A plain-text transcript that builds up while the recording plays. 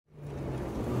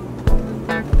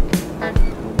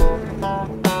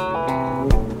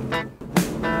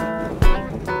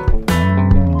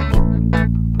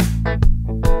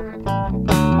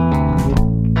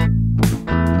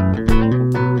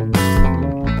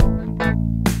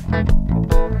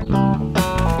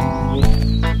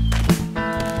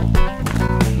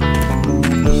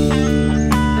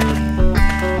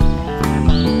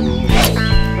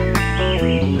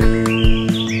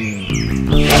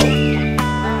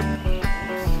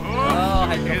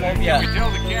Yeah. Can we tell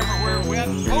the camera where it went?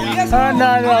 Oh, yes! No.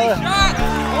 Nice shot!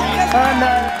 Oh, yes! No.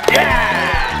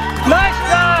 Yeah! Nice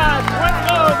shot!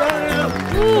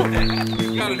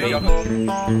 Got it, Ian.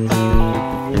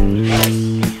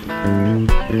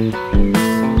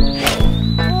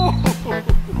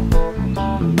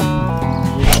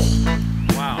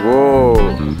 Wow. Whoa.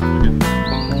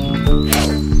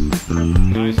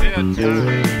 Nice hit.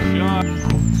 Good shot.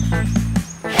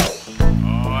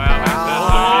 Oh, Alex, that's a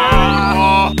beauty.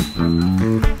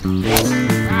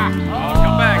 Oh,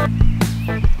 come back.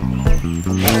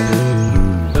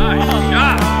 Nice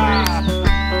shot.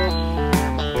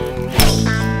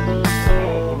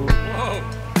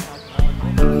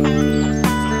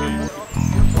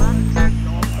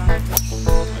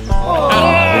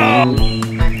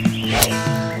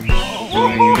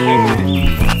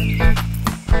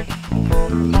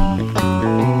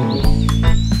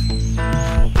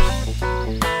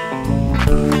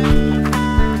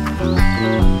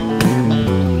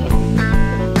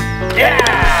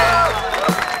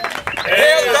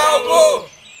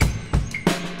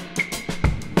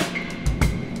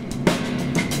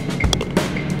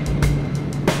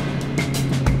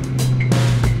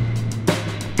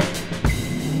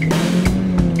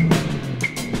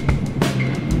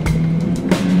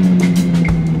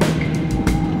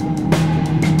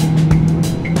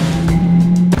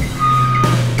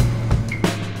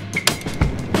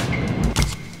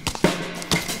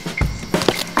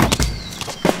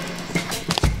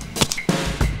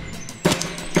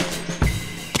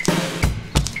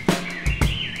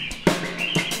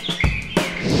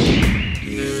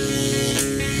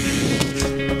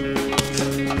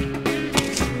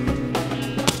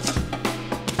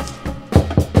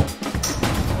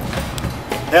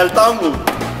 El Tamu.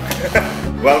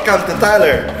 Welcome to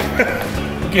Tyler.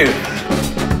 Thank you.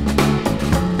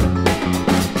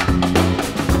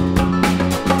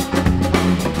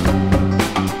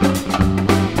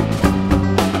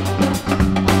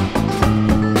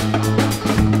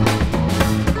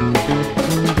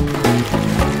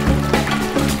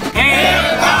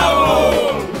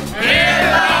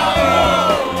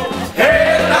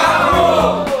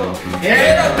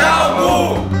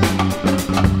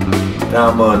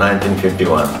 Tamo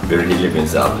 1951, Virgilio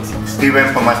Gonzalez.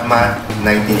 Steven Pamatma,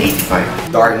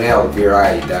 1985. Darnell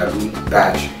Virai Daru,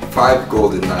 batch 5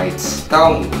 Golden Knights,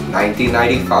 taong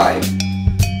 1995.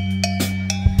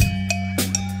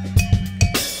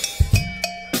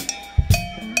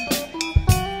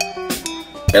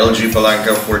 LG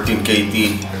Palanca, 14 KT,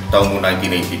 taong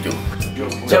 1982.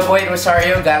 Joboy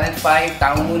Rosario, Gallant 5,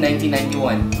 taong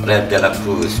 1991. Red de la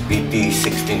Cruz, PT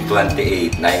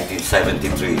 1628,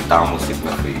 1973, Tamo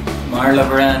Sigma Phi. Marla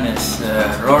Baranes,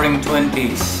 Roaring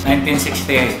 20s,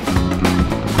 1968.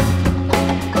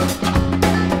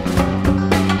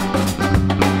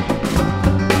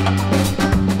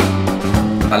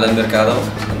 Alan Mercado,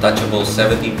 Untouchable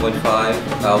 17.5,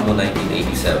 Tamo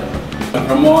 1987.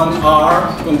 Ramon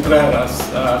R. Contreras,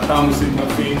 Tamo Sigma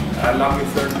Phi, Lucky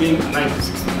 13,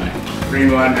 1969.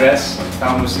 Primo Andres,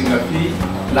 Tamo Sigma Phi,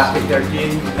 Lucky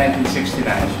 13,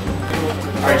 1969.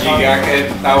 RG Gacket,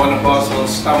 Tawan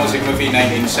Apostles, Tamo Sigma Phi,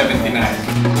 1979.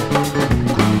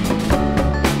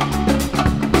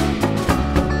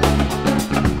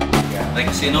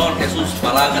 Rexenor Jesus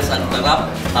Paragas Antarap,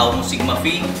 Tao Sigma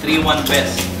Phi, 31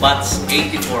 Best, Bats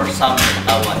 84, Summer,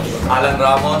 Tawan. Alan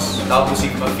Ramos, Tamo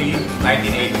Sigma Phi,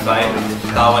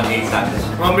 1985, Tawan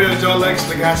 800. Romeo Jolex,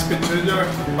 Legazpi Jr.,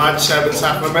 batch 7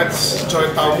 Sacraments, Choi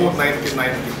Tamo,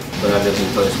 1990. Brother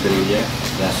Victor Estrella,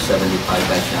 class 75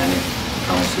 by Shannon,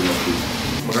 Tamo Sigma Phi.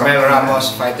 Romero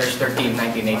Ramos, Fighters 13,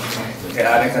 1985. Okay,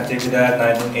 Alex Natividad,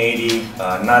 1980,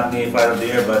 not the Fighter of the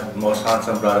Year, but most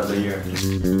handsome brother of the year.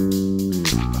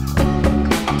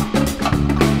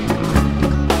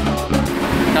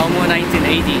 Taumo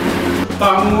 1980.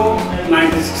 Tamo,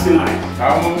 1969.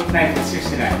 Taumo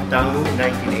 1969. Tamu,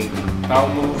 1980.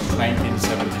 Taumo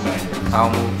 1979.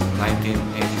 Taumo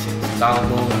 1986. Tao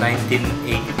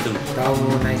 1982.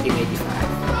 Taumo 1985.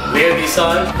 Leo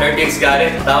Dizon, 13th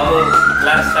Garden, Tao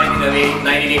Class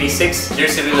 1986,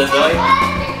 Jersey, Illinois.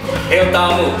 Hail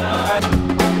Tao.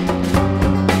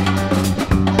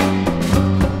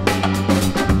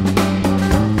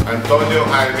 Antonio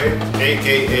Jaime,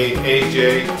 aka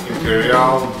AJ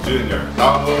Imperial Jr.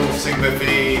 Tamu Sigma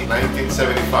Phi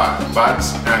 1975.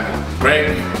 Bats Anna.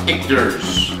 Greg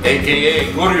Ichters,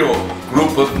 aka Curio,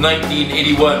 group of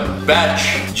 1981,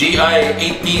 batch GI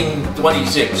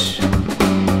 1826.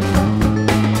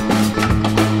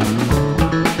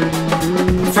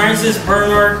 Francis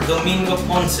Bernard Domingo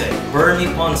Ponce,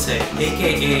 Bernie Ponce,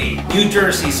 aka New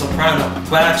Jersey Soprano,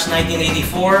 batch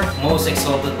 1984, Most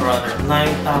Exalted Brother,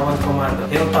 9th Tawan Commando,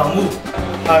 Hail Tamu.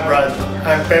 Hi Brad,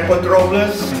 I'm Pepo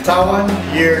Robles, Tawan,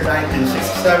 year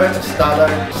 1967,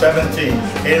 Standard 17,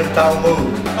 Hail Tamu.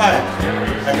 Hi,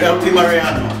 I'm LP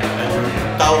Mariano,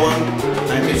 Tawan,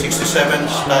 1967,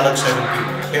 Standard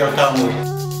 17, Hail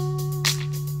Tamu.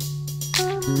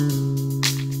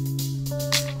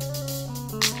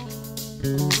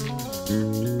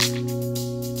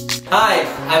 Hi,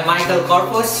 I'm Michael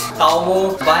Corpus,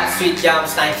 Taumu, Band Street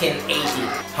Jams 1980.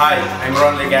 Hi, I'm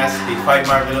Ron Legaspi, 5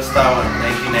 Marvelous Tawan,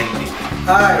 1990.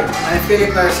 Hi, I'm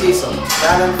Philip Narciso,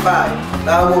 Talon 5,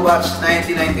 Taumu Batch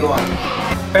 1991.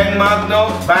 Pen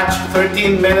Magno, Batch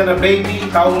 13 Men and a Baby,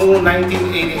 Taumu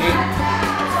 1988.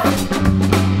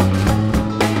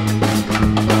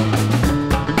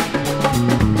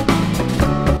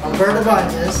 Alberto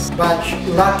Banez, Batch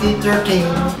Lucky 13,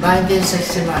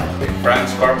 1969. Franz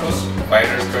Corpus,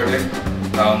 Fighters Sterling,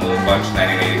 Taumu Batch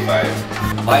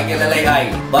 1985. Michael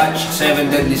Alayay, Batch 7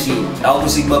 Deadly Sea, Taumu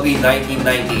Sigma P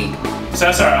 1998.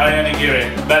 Cesar Ayanigire,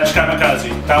 Batch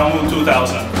Kamikaze, Taumu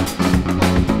 2000.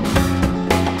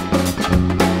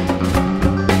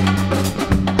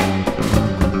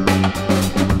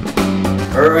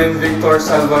 Erwin Victor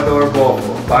Salvador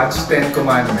Boco, Batch 10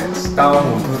 Commandments,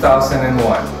 Taumu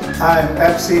 2001. I'm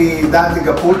FC Dante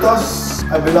Gaputos.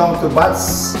 I belong to Batch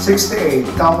 68,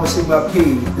 Taumu Sigma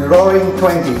P, the Roaring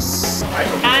 20s. Hi,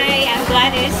 I'm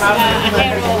Gladys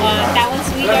Ajero, Tawan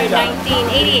Sweden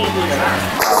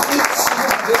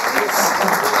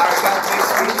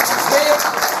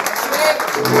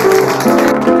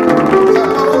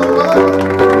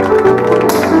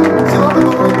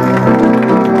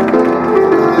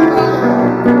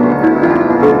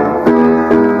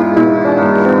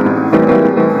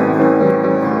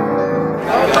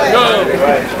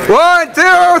 1, 2,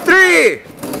 3!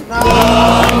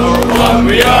 One,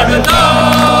 we are the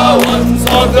Tawans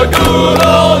of the good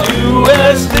old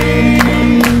USD.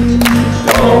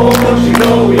 Don't you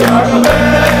know we are the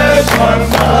best ones,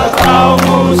 the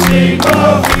Taumu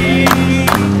Sigma Phi.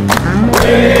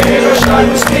 Where shall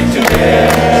we stick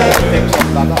together?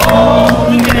 All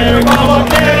together, come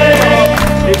again.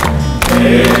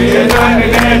 Day and night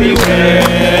and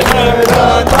anywhere, the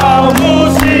Taumu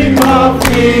Sigma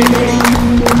Phi.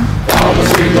 Taumu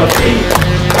Sigma Phi,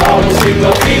 Taumu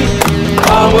Sigma Phi,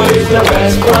 Taumu is the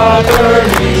best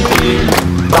fraternity.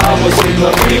 Taumu Sigma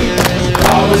Phi,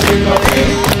 Taumu Sigma Phi,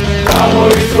 Taumu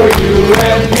is for you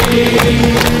and me.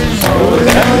 So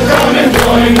then come and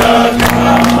join the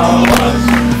Tauans.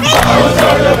 Tauans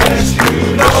are the best you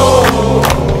know.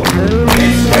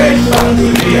 It's great fun to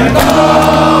be a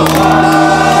Tauan.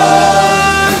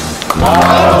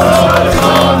 Tauans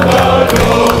on the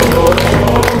road.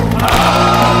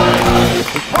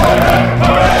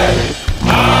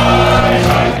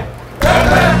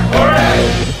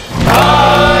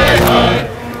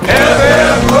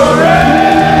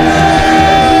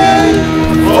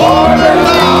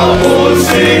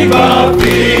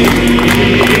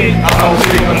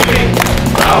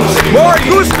 More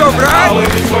gusto, Brad!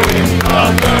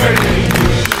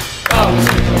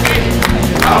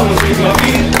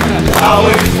 How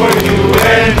is for you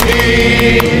and me?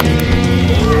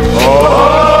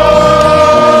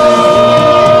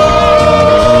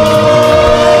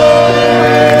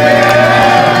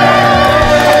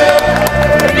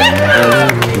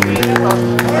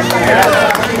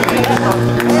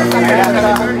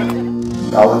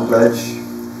 Tawan Pledge.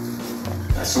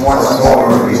 As once more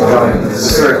we join the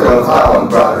circle of Tawan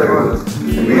Brotherhood,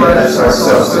 and we pledge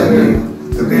ourselves in you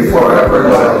to be forever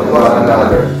loyal to one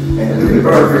another, and to be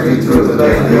perfectly true to the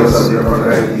ideals of your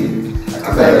fraternity.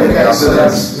 Academic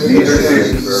excellence,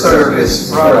 leadership, service,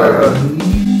 brotherhood,